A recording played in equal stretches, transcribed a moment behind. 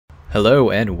Hello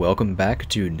and welcome back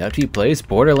to Nutfee Plays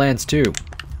Borderlands 2.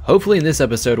 Hopefully in this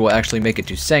episode we'll actually make it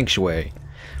to Sanctuary,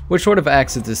 which sort of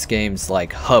acts as this game's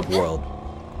like hub world.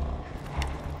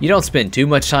 You don't spend too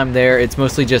much time there, it's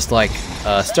mostly just like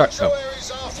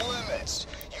Sanctuary's off limits.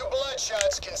 You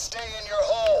bloodshots can stay in your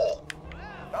hole.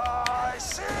 I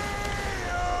see you.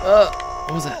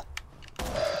 What was that?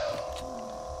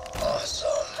 Awesome.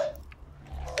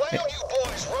 Why don't you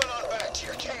boys run on back to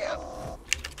your camp?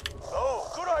 Oh,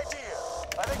 good idea.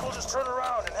 I think we'll just turn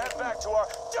around and head back to our...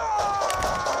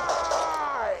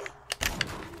 Die!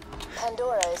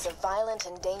 Pandora is a violent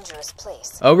and dangerous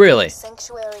place. Oh really?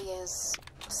 Sanctuary is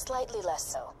slightly less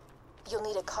so. You'll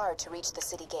need a car to reach the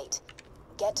city gate.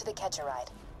 Get to the catch-a-ride.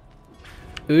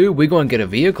 Ooh, we gonna get a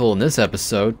vehicle in this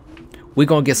episode. We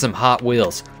gonna get some Hot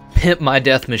Wheels. Pimp my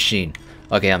death machine.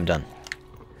 Okay, I'm done.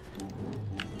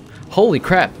 Holy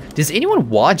crap, does anyone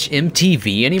watch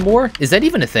MTV anymore? Is that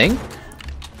even a thing?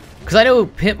 Because I know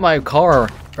Pimp My Car,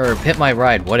 or Pimp My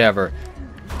Ride, whatever,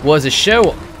 was a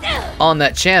show on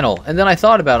that channel, and then I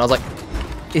thought about it, I was like,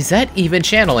 is that even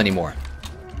channel anymore?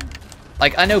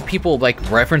 Like, I know people, like,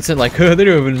 reference it, like, oh, they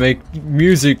don't even make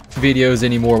music videos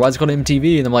anymore, why is it called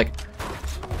MTV? And I'm like,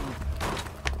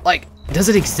 does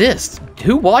it exist?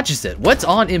 Who watches it? What's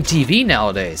on MTV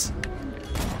nowadays?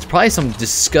 It's probably some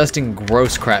disgusting,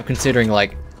 gross crap, considering,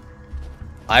 like,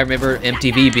 I remember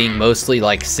MTV being mostly,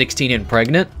 like, 16 and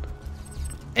pregnant,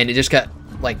 and it just got,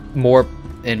 like, more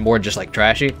and more just, like,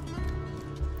 trashy.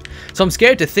 So I'm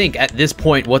scared to think, at this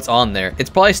point, what's on there. It's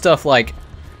probably stuff like,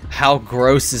 How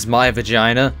Gross Is My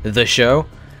Vagina? The show?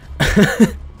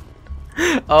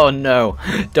 Oh no.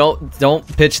 Don't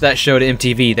pitch that show to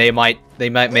MTV. They might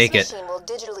make it. This machine will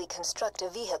digitally construct a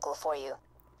vehicle for you.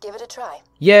 Give it a try.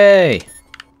 Yay!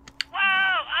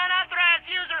 Whoa! Unauthorized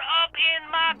user up in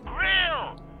my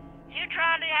grill! You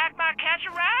trying to hack my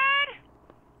catch-a-ride?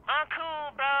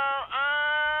 Uncool, bro.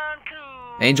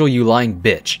 Uncool. Angel, you lying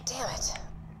bitch. Damn it.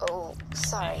 Oh,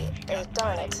 sorry.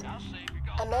 Darn it.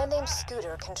 A man named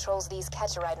Scooter controls these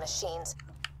catch-a-ride machines.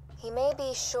 He may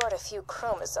be short a few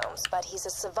chromosomes, but he's a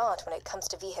savant when it comes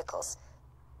to vehicles.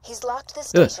 He's locked this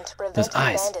station to prevent the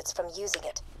bandits from using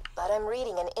it, but I'm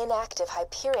reading an inactive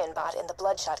Hyperion bot in the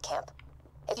Bloodshot camp.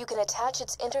 If you can attach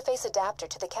its interface adapter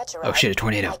to the catch-a-ride, oh shit, a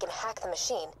tornado. I can hack the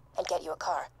machine and get you a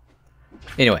car.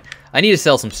 Anyway, I need to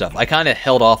sell some stuff. I kind of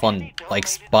held off on, like,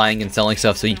 buying and selling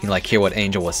stuff so you can, like, hear what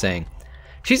Angel was saying.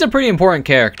 She's a pretty important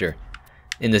character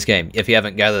in this game, if you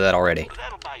haven't gathered that already.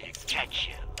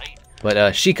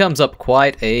 But she comes up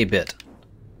quite a bit.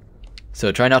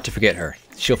 So try not to forget her.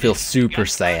 She'll feel super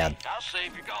sad.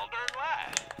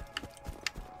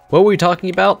 What were we talking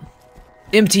about?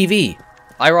 MTV!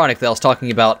 Ironic that I was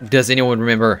talking about, does anyone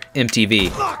remember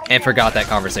MTV? And forgot that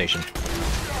conversation.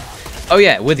 Oh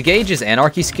yeah, with Gage's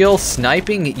anarchy skill,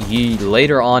 sniping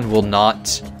later on will not...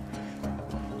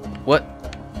 What?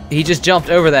 He just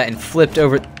jumped over that and flipped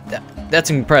over...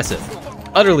 That's impressive.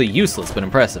 Utterly useless, but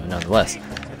impressive nonetheless.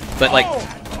 But, like,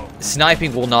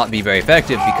 sniping will not be very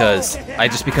effective because I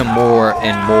just become more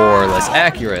and more or less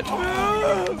accurate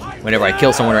whenever I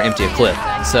kill someone or empty a clip.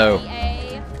 So...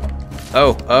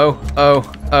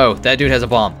 Oh, that dude has a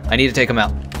bomb. I need to take him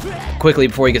out. Quickly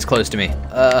before he gets close to me.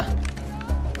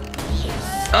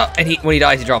 Oh, and when he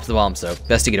dies, he drops the bomb, so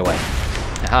best to get away.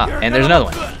 Aha, and there's another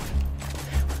one.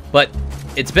 But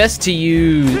it's best to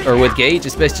use, or with Gage,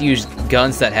 it's best to use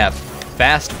guns that have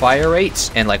fast fire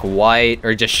rates and like wide,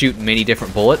 or just shoot many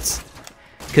different bullets.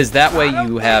 Because that way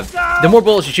you have, the more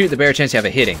bullets you shoot, the better chance you have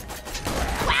of hitting.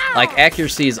 Like,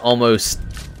 accuracy is almost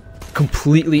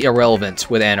completely irrelevant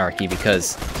with Anarchy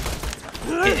because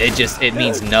it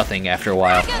means nothing after a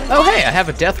while. Oh hey, I have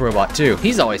a death robot too.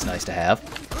 He's always nice to have.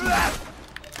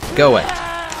 Go away.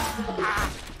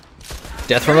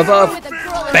 Death from above.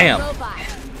 Bam.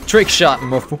 Trick shot,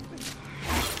 morpho.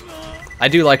 I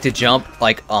do like to jump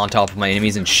like on top of my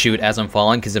enemies and shoot as I'm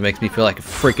falling because it makes me feel like a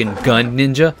freaking gun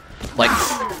ninja. Like,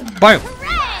 boom.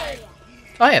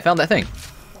 Oh yeah, I found that thing.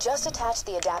 Just attach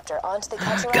the adapter onto the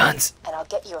catch-a-ride, Guns. and I'll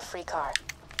get you a free car.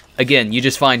 Again, you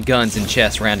just find guns in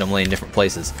chests randomly in different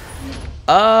places.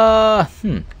 I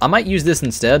might use this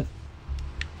instead.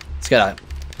 It's got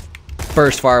a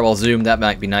burst fire while zoom, that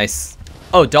might be nice.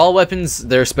 Oh, doll weapons,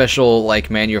 their special,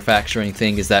 like, manufacturing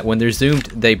thing is that when they're zoomed,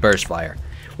 they burst fire.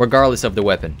 Regardless of the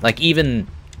weapon. Like, even,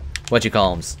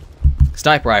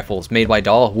 sniper rifles made by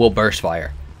doll will burst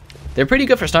fire. They're pretty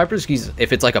good for snipers because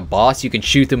if it's like a boss, you can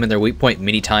shoot them in their weak point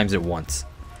many times at once.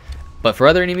 But for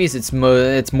other enemies, it's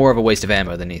more of a waste of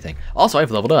ammo than anything. Also,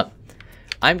 I've leveled up.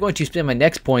 I'm going to spend my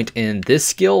next point in this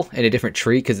skill in a different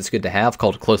tree because it's good to have,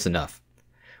 called Close Enough.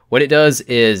 What it does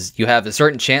is you have a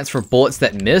certain chance for bullets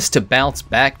that miss to bounce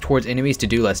back towards enemies to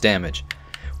do less damage.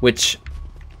 Which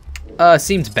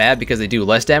seems bad because they do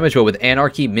less damage, but with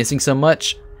Anarchy missing so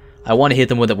much, I want to hit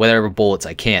them with whatever bullets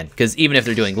I can. Because even if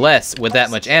they're doing less, with that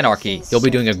much Anarchy, you'll be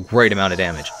doing a great amount of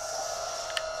damage.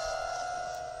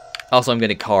 Also, I'm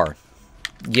getting car.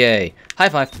 Yay. High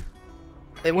five.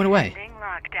 It went away.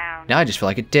 Now I just feel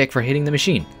like a dick for hitting the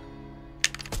machine.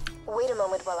 Wait a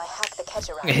moment while I hack the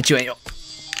catcher I hit you, Angel.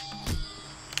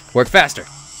 Work faster.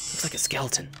 Looks like a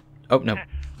skeleton. Oh, no.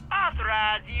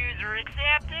 Authorized user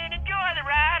accepted. Enjoy the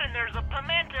ride, and there's a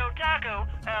pimentaco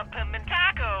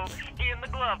in the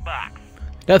glove box.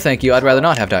 No, thank you. I'd rather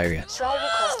not have diarrhea. Try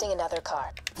requesting another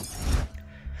car.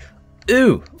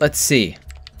 Ooh, let's see.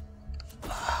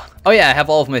 Oh yeah, I have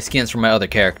all of my skins from my other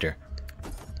character.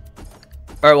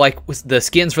 Or like the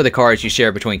skins for the cars you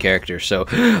share between characters. So,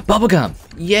 bubblegum.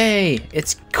 Yay!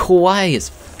 It's kawaii as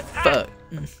fuck.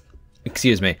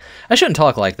 Excuse me. I shouldn't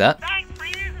talk like that. Thanks for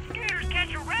using Scooter's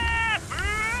catch a ride,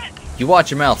 bud. You watch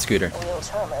your mouth, Scooter. Real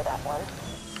charmer, that one.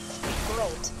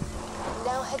 Great.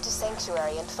 Now head to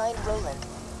Sanctuary and find Roland.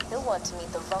 He'll want to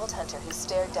meet the Vault Hunter who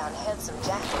stared down handsome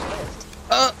Jack and lived.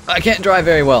 I can't drive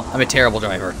very well. I'm a terrible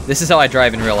driver. This is how I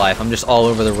drive in real life. I'm just all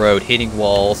over the road, hitting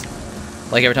walls.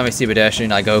 Like every time I see a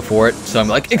pedestrian, I go for it. So I'm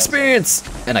like, experience!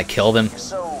 And I kill them.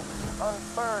 So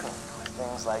unburdened with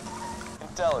things like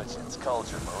intelligence,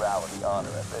 culture, morality, honor,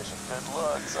 ambition, good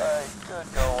looks. I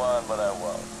could go on, but I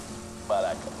won't. But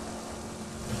I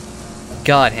could.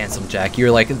 God, handsome Jack,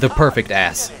 you're like the perfect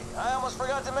ass. I almost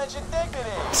forgot to mention dignity.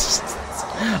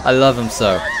 I love him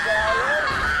so.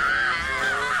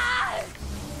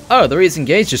 Oh, the reason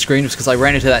Gage just screamed was because I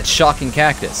ran into that shocking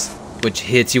cactus, which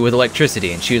hits you with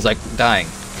electricity, and she was like dying.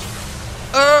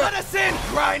 Let us in,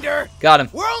 Grinder! Got him.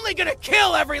 We're only gonna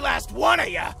kill every last one of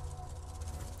ya!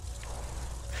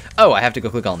 Oh, I have to go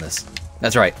click on this.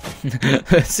 That's right.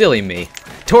 Silly me.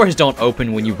 Doors don't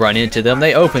open when you run into them,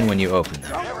 they open when you open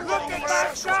them.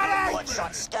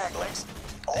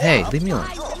 Hey, leave me alone.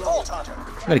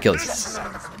 I'm gonna kill this. You're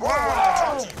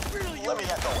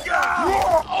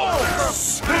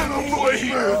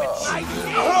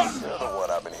the one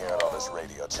I've been hearing all this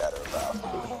radio chatter about.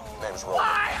 Name's Roland.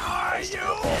 I used to be a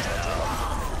Vault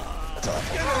Hunter. That's all I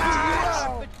can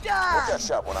We'll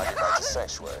catch up when I get back to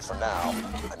Sanctuary. For now,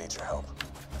 I need your help.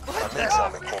 My men tell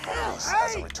me Corporal Reese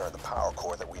hasn't returned the power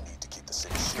core that we need to keep the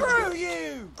city secure. Screw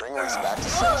you! Bring Reese back to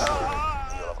Sanctuary,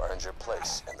 and you'll have earned your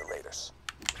place in the Raiders.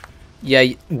 Yeah,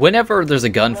 whenever there's a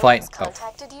gunfight... Oh.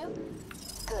 Contacted you?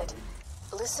 Good.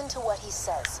 Listen to what he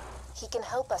says. He can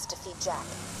help us defeat Jack.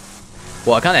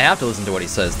 Well, I kind of have to listen to what he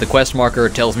says. The quest marker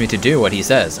tells me to do what he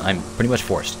says. I'm pretty much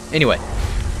forced. Anyway.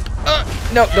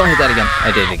 No, don't hit that again.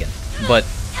 I did it again. But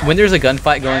when there's a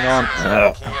gunfight going on...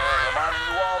 Reminding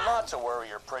you all not to worry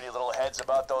your pretty little heads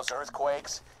about those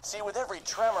earthquakes. See, with every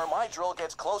tremor, my drill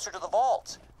gets closer to the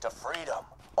vault. To freedom,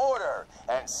 order,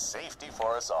 and safety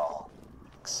for us all.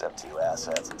 Except you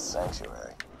asshats in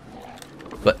Sanctuary.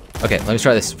 But, okay, let me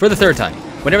try this for the third time.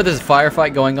 Whenever there's a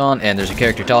firefight going on and there's a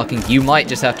character talking, you might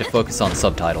just have to focus on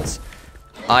subtitles.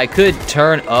 I could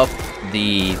turn up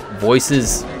the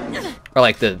voices, or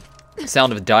like the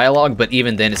sound of dialogue, but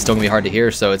even then it's still gonna be hard to hear,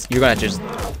 so you're gonna have to just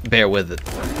bear with it.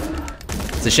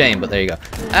 It's a shame, but there you go.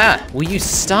 Ah, will you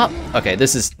stop? Okay,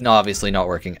 this is obviously not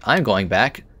working. I'm going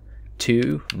back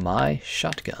to my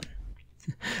shotgun.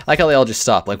 I like how they all just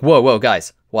stop, like, whoa, whoa,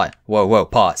 guys, what? Whoa, whoa,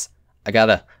 pause. I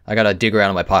gotta dig around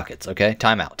in my pockets, okay?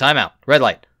 Time out, time out. Red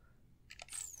light.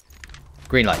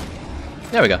 Green light.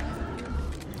 There we go.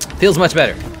 Feels much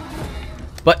better.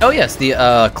 But, oh yes,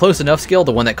 the close enough skill,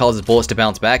 the one that causes bullets to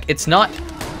bounce back, it's not,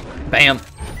 bam.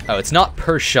 Oh, it's not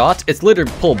per shot, it's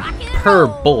literally pulled per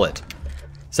bullet.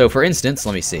 So for instance,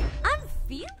 let me see.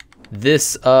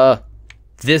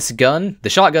 This gun, the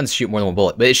shotguns shoot more than one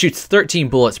bullet, but it shoots 13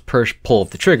 bullets per pull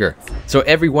of the trigger. So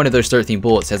every one of those 13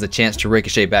 bullets has a chance to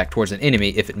ricochet back towards an enemy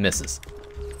if it misses.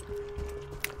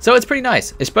 So it's pretty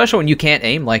nice, especially when you can't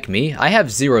aim like me. I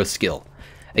have zero skill.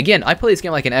 Again, I play this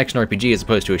game like an action RPG as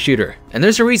opposed to a shooter, and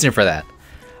there's a reason for that.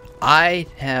 I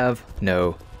have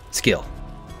no skill.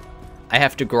 I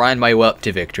have to grind my way up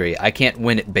to victory. I can't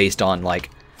win it based on like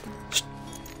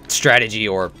strategy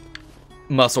or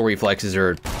muscle reflexes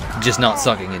or just not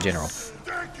sucking in general.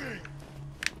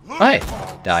 Hey,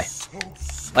 die.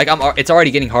 Like it's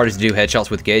already getting harder to do headshots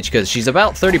with Gage because she's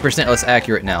about 30% less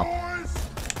accurate now.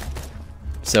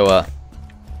 So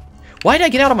why did I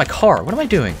get out of my car? What am I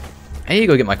doing? I need to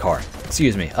go get my car.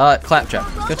 Excuse me.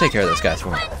 Claptrap, go take care of those guys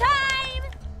for me.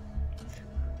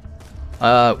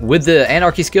 With the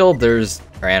Anarchy skill, the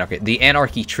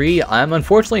Anarchy tree, I'm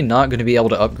unfortunately not going to be able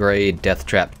to upgrade Death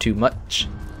Trap too much.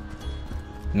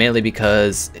 mainly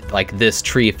because like this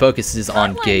tree focuses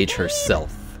on Gage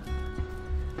herself.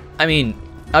 I mean,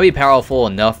 I'll be powerful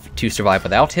enough to survive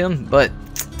without him, but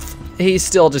he's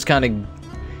still just kind of,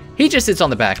 he just sits on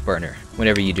the back burner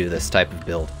whenever you do this type of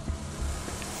build.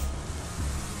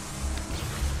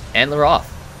 Antler off.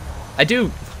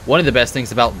 One of the best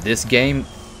things about this game,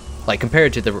 like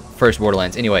compared to the first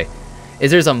Borderlands anyway, is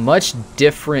there's a much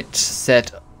different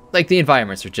set, like the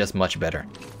environments are just much better.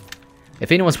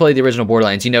 If anyone's played the original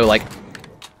Borderlands, you know, like,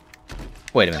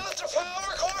 wait a minute. Got the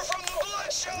power core from the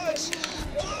bloodshots.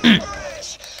 Blood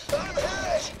bridge. I'm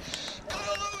hit.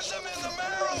 Gonna lose them in the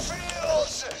marrow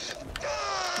fields.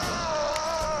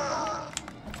 Ah!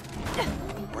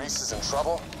 Reese is in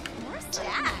trouble?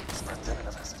 Spread thin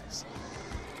universities.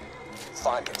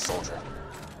 Find him, soldier.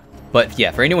 But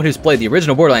yeah, for anyone who's played the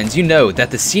original Borderlands, you know that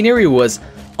the scenery was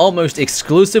almost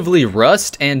exclusively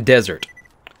rust and desert.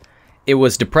 It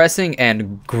was depressing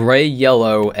and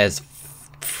gray-yellow as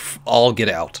all get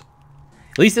out.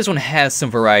 At least this one has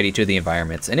some variety to the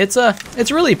environments, and it's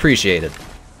really appreciated.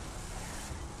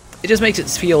 It just makes it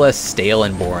feel less stale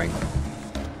and boring.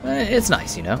 It's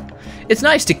nice, you know? It's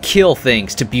nice to kill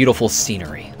things to beautiful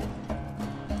scenery.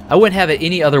 I wouldn't have it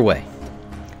any other way.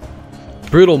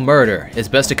 Brutal murder is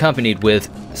best accompanied with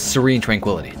serene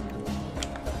tranquility.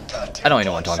 I don't even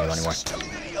know what I'm talking about anymore.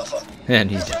 And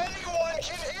he's dead.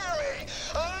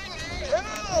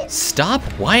 Stop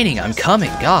whining, I'm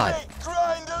coming, God.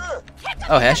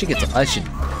 Oh, hey, I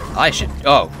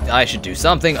should do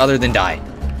something other than die.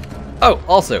 Oh,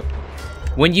 also,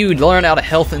 when you learn out of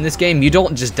health in this game, you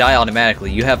don't just die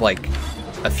automatically. You have like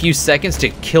a few seconds to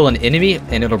kill an enemy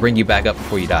and it'll bring you back up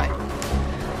before you die.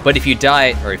 But if you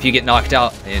die, or if you get knocked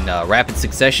out in rapid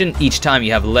succession, each time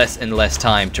you have less and less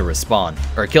time to respawn,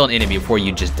 or kill an enemy before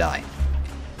you just die.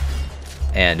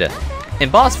 And in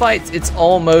boss fights, it's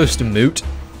almost moot,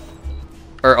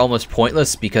 or almost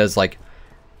pointless, because like,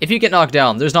 if you get knocked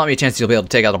down, there's not many chances you'll be able to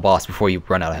take out a boss before you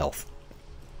run out of health.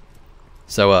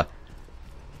 So,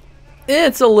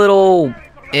 it's a little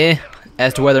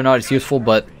as to whether or not it's useful,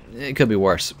 but it could be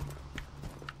worse.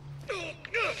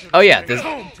 Oh yeah, there's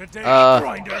oh,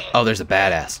 there's a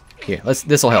badass. Here,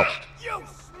 this'll help.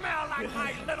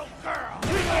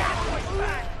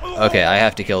 Okay, I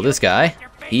have to kill this guy.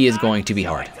 He is going to be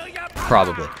hard.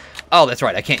 Probably. Oh, that's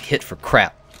right, I can't hit for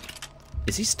crap.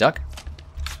 Is he stuck?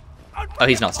 Oh,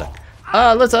 he's not stuck.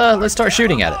 Let's start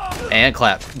shooting at it. And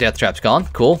clap. Death trap's gone.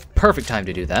 Cool. Perfect time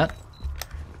to do that.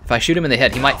 If I shoot him in the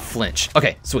head, he might flinch.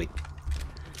 Okay, sweet.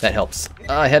 That helps.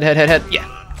 Head.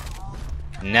 Yeah.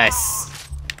 Nice.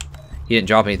 He didn't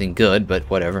drop anything good, but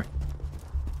whatever.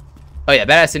 Oh yeah,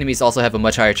 badass enemies also have a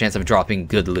much higher chance of dropping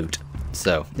good loot.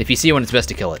 So, if you see one, it's best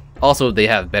to kill it. Also, they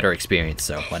have better experience,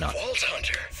 so why not? Vault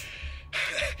Hunter.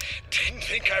 Didn't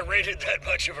think I rated that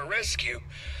much of a rescue.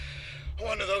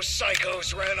 One of those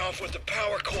psychos ran off with the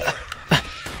power core.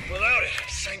 Without it,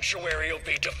 Sanctuary will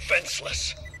be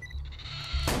defenseless.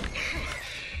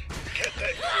 Get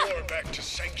that core back to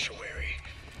Sanctuary.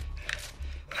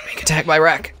 I'm being attacked by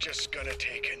Rack. Just gonna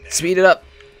take a nap. Speed it up.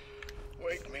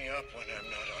 Wake me up when I'm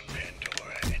not on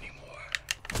Pandora anymore.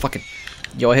 Fucking,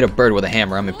 yo, I hit a bird with a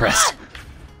hammer. I'm impressed.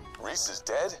 Reese is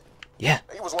dead? Yeah.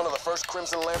 He was one of the first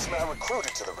Crimson Lancemen I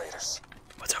recruited to the Raiders.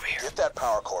 What's over here? Get that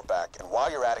power core back, and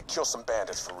while you're at it, kill some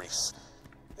bandits for Reese.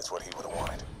 It's what he would have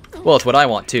wanted. Well, it's what I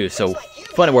want too, so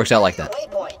fun it works out like that.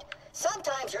 Waypoint.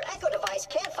 Sometimes your Echo device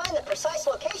can't find the precise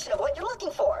location of what you're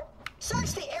looking for.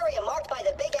 Search the area marked by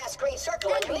the big-ass green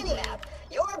circle on your minimap.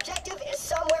 Your objective is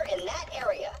somewhere in that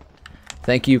area.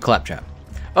 Thank you, Claptrap.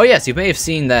 Oh yes, you may have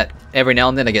seen that every now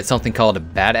and then I get something called a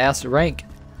badass rank.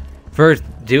 For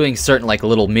doing certain like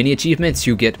little mini achievements,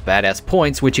 you get badass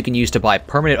points, which you can use to buy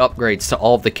permanent upgrades to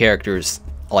all of the characters,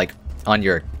 like on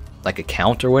your like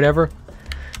account or whatever.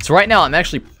 So right now I'm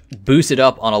actually boosted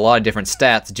up on a lot of different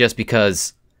stats just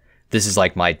because this is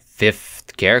like my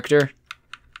 5th character.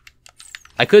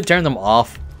 I could turn them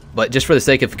off, but just for the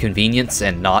sake of convenience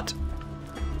and not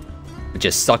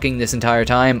just sucking this entire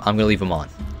time, I'm gonna leave them on.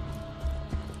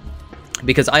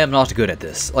 Because I am not good at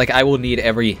this. Like, I will need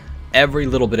every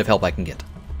little bit of help I can get.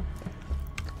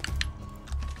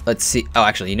 Let's see. Oh,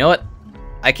 actually, you know what?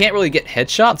 I can't really get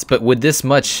headshots, but with this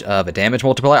much of a damage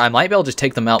multiplier, I might be able to just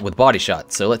take them out with body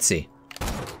shots. So let's see.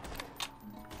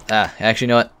 Actually, you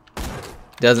know what?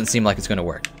 Doesn't seem like it's gonna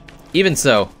work. Even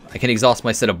so, I can exhaust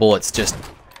my set of bullets just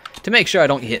to make sure I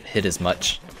don't get hit as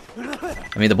much.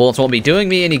 I mean, the bullets won't be doing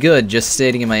me any good just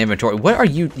sitting in my inventory. What are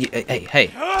you?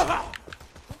 Hey.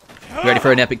 You ready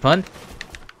for an epic pun?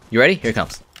 You ready? Here it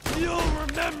comes. You'll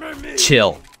remember me.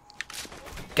 Chill.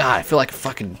 God, I feel like a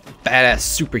fucking badass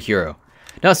superhero.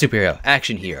 Not superhero,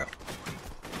 action hero.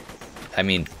 I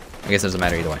mean, I guess it doesn't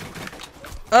matter either way.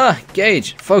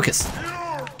 Gage, focus.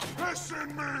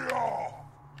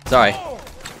 Sorry.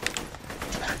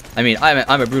 I mean,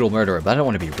 I'm a brutal murderer, but I don't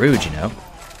want to be rude, you know.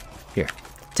 Here,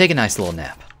 take a nice little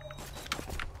nap.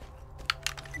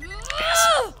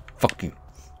 Yes. Fuck you.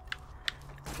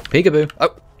 Peekaboo. Oh,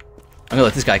 I'm gonna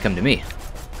let this guy come to me.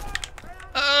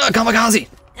 Kamikaze.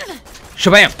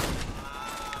 Shabam.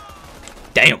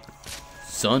 Damn.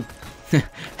 Son.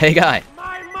 Hey, guy.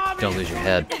 Don't lose your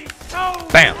head.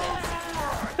 Bam.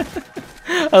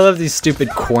 I love these stupid,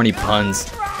 corny puns.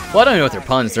 Well, I don't know if they're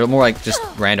puns. They're more like just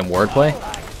random wordplay.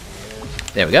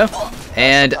 There we go.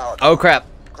 And, oh crap.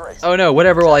 Oh no,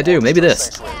 whatever will I do? Maybe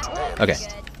this. Okay.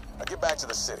 Now get back to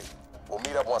the city. We'll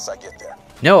meet up once I get there.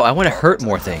 No, I want to hurt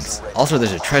more things. Also,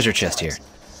 there's a treasure chest here.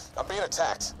 I'm being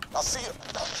attacked. I'll see you.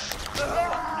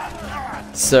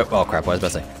 So, oh crap, what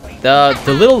was I about to say?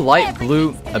 The little light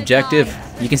blue objective,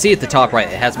 you can see at the top right,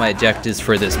 it has my objectives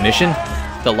for this mission.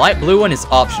 The light blue one is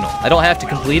optional. I don't have to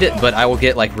complete it, but I will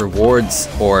get like rewards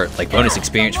or like bonus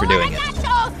experience for doing it.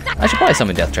 I should probably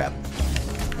summon Death Trap.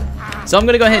 So I'm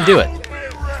gonna go ahead and do it.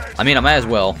 I mean, I might as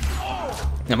well.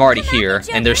 I'm already here,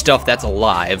 and there's stuff that's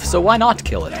alive, so why not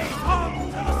kill it?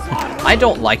 I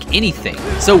don't like anything,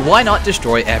 so why not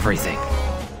destroy everything?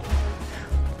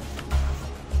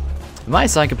 Am I a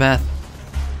psychopath?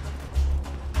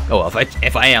 Oh,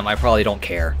 if I am, I probably don't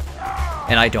care.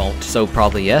 And I don't, so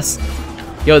probably yes.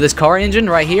 Yo, this car engine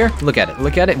right here, look at it,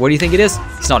 look at it. What do you think it is?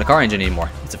 It's not a car engine anymore.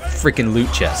 It's a freaking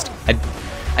loot chest.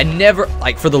 I never,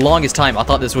 like, for the longest time, I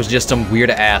thought this was just some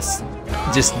weird-ass,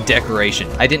 just decoration.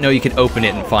 I didn't know you could open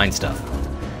it and find stuff.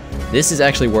 This is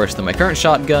actually worse than my current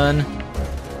shotgun,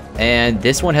 and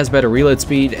this one has better reload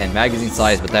speed and magazine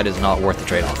size, but that is not worth the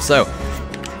trade-off. So,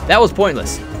 that was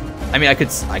pointless. I mean, I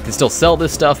could still sell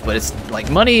this stuff, but it's, like,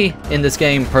 money in this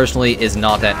game, personally, is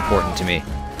not that important to me.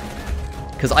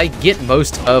 Because I get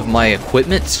most of my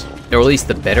equipment, or at least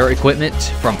the better equipment,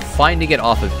 from finding it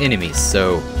off of enemies,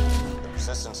 so... The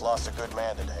Resistance lost a good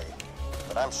man today,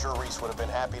 but I'm sure Reese would have been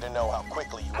happy to know how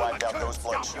quickly you wiped out those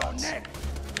bloodshots.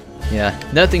 Yeah,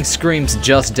 nothing screams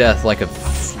just death like a...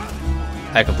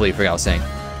 I completely forgot what I was saying.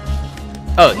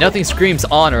 Oh, nothing screams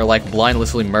honor like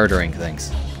blindlessly murdering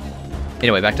things.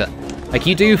 Anyway, back to... Like,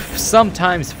 you do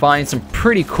sometimes find some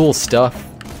pretty cool stuff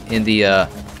in the,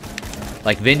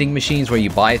 like, vending machines where you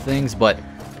buy things, but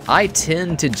I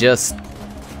tend to just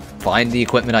find the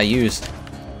equipment I use.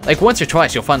 Like, once or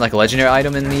twice you'll find, like, a legendary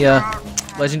item in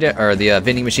the,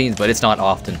 vending machines, but it's not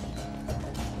often.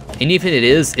 And even if it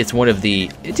is, it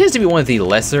tends to be one of the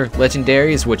lesser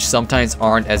legendaries, which sometimes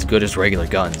aren't as good as regular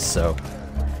guns, so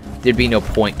there'd be no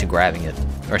point to grabbing it,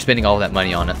 or spending all that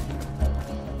money on it.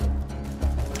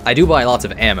 I do buy lots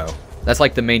of ammo. That's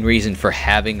like the main reason for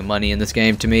having money in this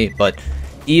game to me, but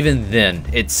even then,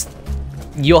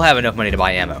 you'll have enough money to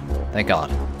buy ammo. Thank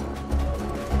God.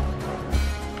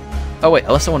 Oh wait,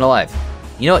 I left someone alive.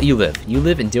 You know what? You live. You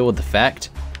live and deal with the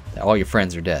fact that all your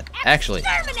friends are dead. Actually,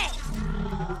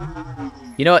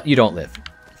 you know what? You don't live.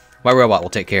 My robot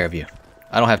will take care of you.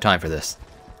 I don't have time for this.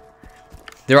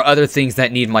 There are other things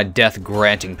that need my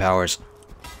death-granting powers.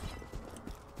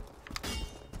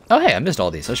 Oh hey, I missed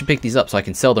all these. I should pick these up so I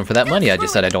can sell them for that money I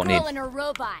just said I don't need.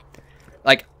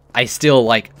 Like, I still,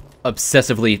 like,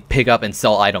 obsessively pick up and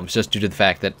sell items just due to the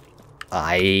fact that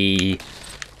I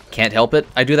can't help it.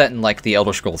 I do that in, like, the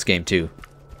Elder Scrolls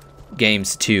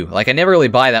games too. Like, I never really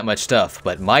buy that much stuff,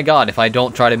 but my God, if I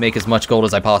don't try to make as much gold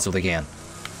as I possibly can.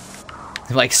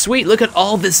 I'm like, sweet, look at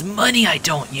all this money I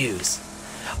don't use.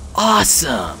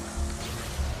 Awesome.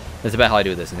 That's about how I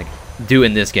do this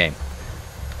in this game.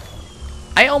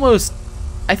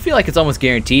 I feel like it's almost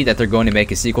guaranteed that they're going to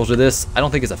make a sequel to this. I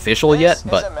don't think it's official yet,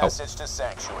 but... This is a message to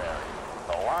Sanctuary,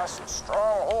 the last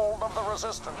stronghold of the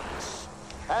Resistance.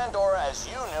 And or as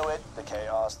you knew it, the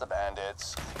Chaos, the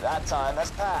Bandits. That time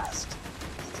has passed.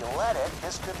 If you let it,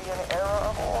 this could be an era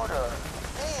of order.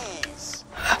 Please,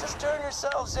 just turn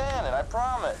yourselves in, and I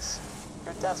promise,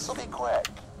 your deaths will be quick.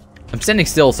 I'm standing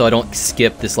still so I don't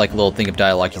skip this like little thing of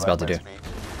dialogue he's about to do.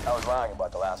 I was lying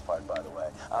about the last part, by the way.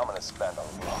 I'm gonna spend a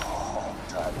long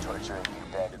time torturing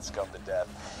you bandit scum to death,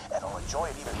 and I'll enjoy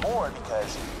it even more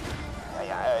because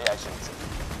I shouldn't say.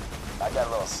 I got a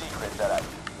little secret that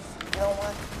you know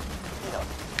what? You know,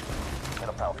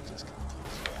 it'll probably just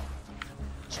confuse you.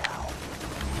 Ciao.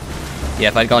 Yeah,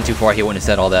 if I'd gone too far, he wouldn't have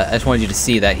said all that. I just wanted you to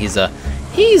see that he's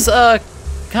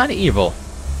kind of evil.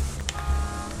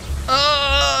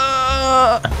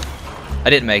 I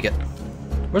didn't make it.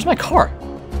 Where's my car?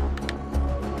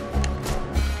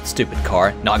 Stupid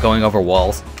car, not going over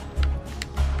walls.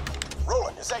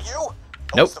 Roland, is that you?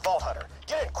 Nope. It's the Vault Hunter.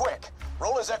 Get in quick.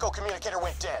 Roland's Echo communicator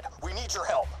went dead. We need your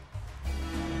help.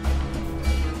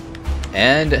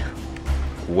 And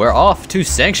we're off to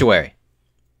Sanctuary.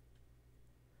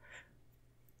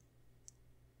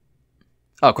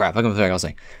 Oh crap, I completely forgot what I was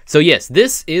saying. So yes,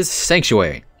 this is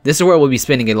Sanctuary. This is where we'll be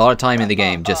spending a lot of time in the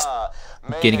game, just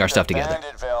getting our stuff together.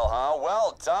 Banditville, huh?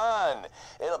 Well done.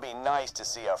 It'll be nice to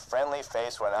see a friendly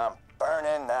face when I'm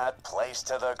burning that place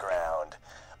to the ground.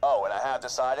 Oh, and I have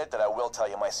decided that I will tell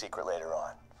you my secret later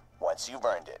on, once you've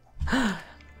earned it.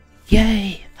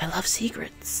 Yay! I love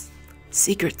secrets.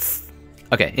 Secrets.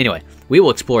 Okay, anyway, we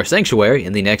will explore Sanctuary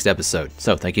in the next episode.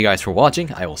 So thank you guys for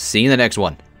watching. I will see you in the next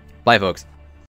one. Bye, folks.